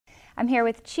I'm here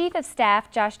with Chief of Staff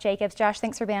Josh Jacobs. Josh,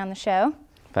 thanks for being on the show.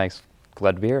 Thanks.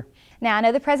 Glad to be here. Now, I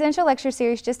know the Presidential Lecture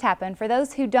Series just happened. For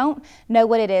those who don't know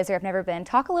what it is or have never been,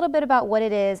 talk a little bit about what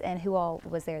it is and who all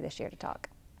was there this year to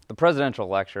talk. The Presidential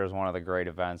Lecture is one of the great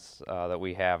events that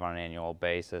we have on an annual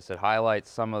basis. It highlights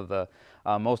some of the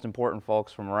most important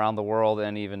folks from around the world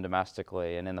and even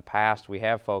domestically. And in the past, we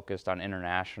have focused on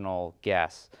international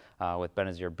guests, with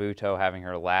Benazir Bhutto having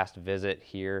her last visit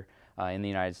here in the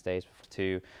United States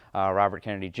to Robert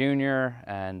Kennedy Jr.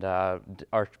 and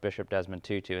Archbishop Desmond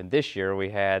Tutu. And this year we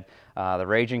had the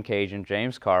Raging Cajun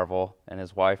James Carville and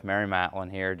his wife Mary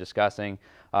Matlin here discussing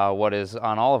what is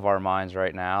on all of our minds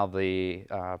right now, the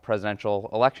presidential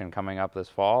election coming up this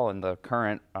fall and the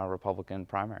current Republican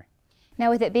primary. Now,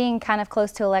 with it being kind of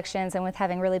close to elections and with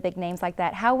having really big names like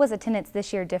that, how was attendance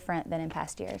this year different than in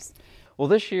past years? Well,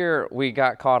 this year we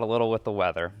got caught a little with the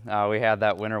weather. We had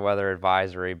that winter weather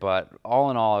advisory, but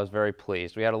all in all, I was very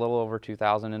pleased. We had a little over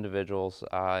 2,000 individuals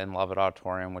in Lovett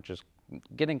Auditorium, which is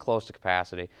getting close to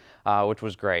capacity, which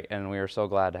was great, and we were so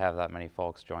glad to have that many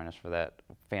folks join us for that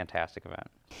fantastic event.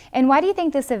 And why do you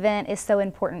think this event is so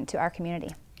important to our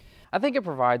community? I think it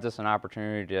provides us an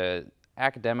opportunity to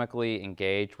academically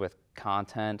engage with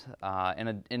content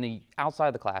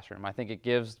outside the classroom. I think it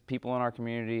gives people in our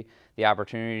community the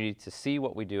opportunity to see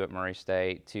what we do at Murray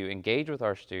State, to engage with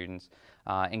our students,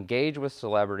 engage with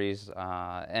celebrities,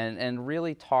 and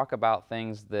really talk about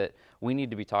things that we need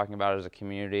to be talking about as a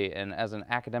community. And as an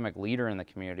academic leader in the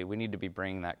community, we need to be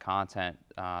bringing that content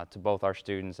to both our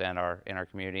students and in our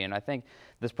community. And I think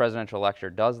this presidential lecture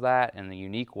does that in a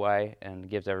unique way and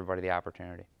gives everybody the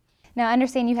opportunity. Now, I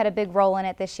understand you had a big role in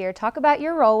it this year. Talk about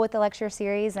your role with the lecture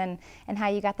series and how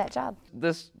you got that job.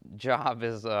 This job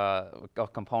is a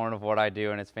component of what I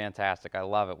do, and it's fantastic. I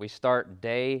love it. We start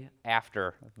day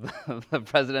after the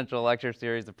presidential lecture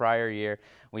series the prior year.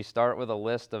 We start with a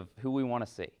list of who we want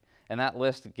to see, and that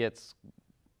list gets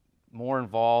more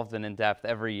involved and in-depth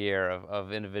every year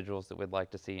of individuals that we'd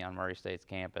like to see on Murray State's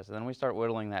campus. And then we start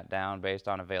whittling that down based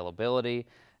on availability,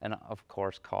 and of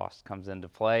course cost comes into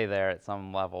play there at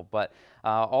some level. But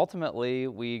ultimately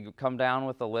we come down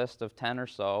with a list of 10 or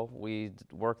so. We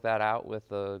work that out with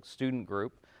the student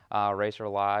group, Racer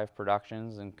Live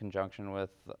Productions, in conjunction with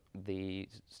the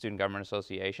Student Government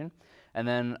Association. And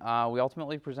then we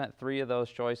ultimately present 3 of those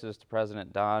choices to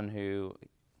President Dunn, who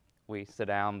we sit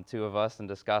down, the 2 of us, and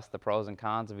discuss the pros and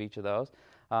cons of each of those,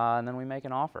 and then we make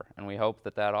an offer, and we hope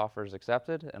that that offer is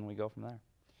accepted, and we go from there.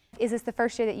 Is this the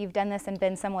first year that you've done this and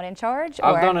been somewhat in charge?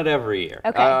 I've done it every year.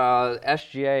 Okay.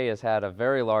 SGA has had a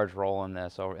very large role in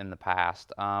this in the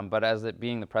past, but as it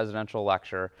being the presidential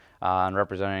lecture and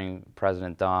representing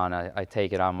President Dunn, I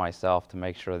take it on myself to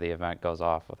make sure the event goes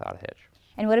off without a hitch.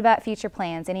 And what about future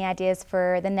plans? Any ideas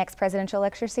for the next presidential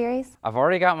lecture series? I've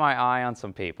already got my eye on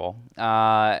some people,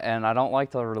 and I don't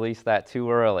like to release that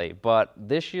too early, but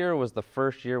this year was the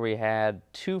first year we had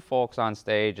 2 folks on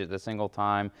stage at a single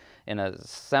time in a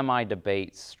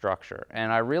semi-debate structure.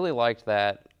 And I really liked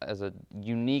that as a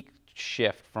unique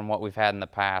shift from what we've had in the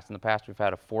past. In the past, we've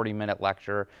had a 40-minute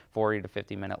lecture, 40 to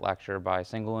 50-minute lecture by a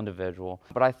single individual.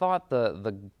 But I thought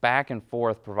the back and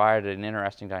forth provided an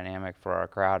interesting dynamic for our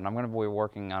crowd, and I'm going to be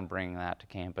working on bringing that to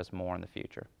campus more in the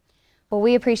future. Well,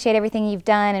 we appreciate everything you've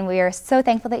done, and we are so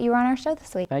thankful that you were on our show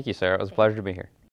this week. Thank you, Sarah. It was a pleasure to be here.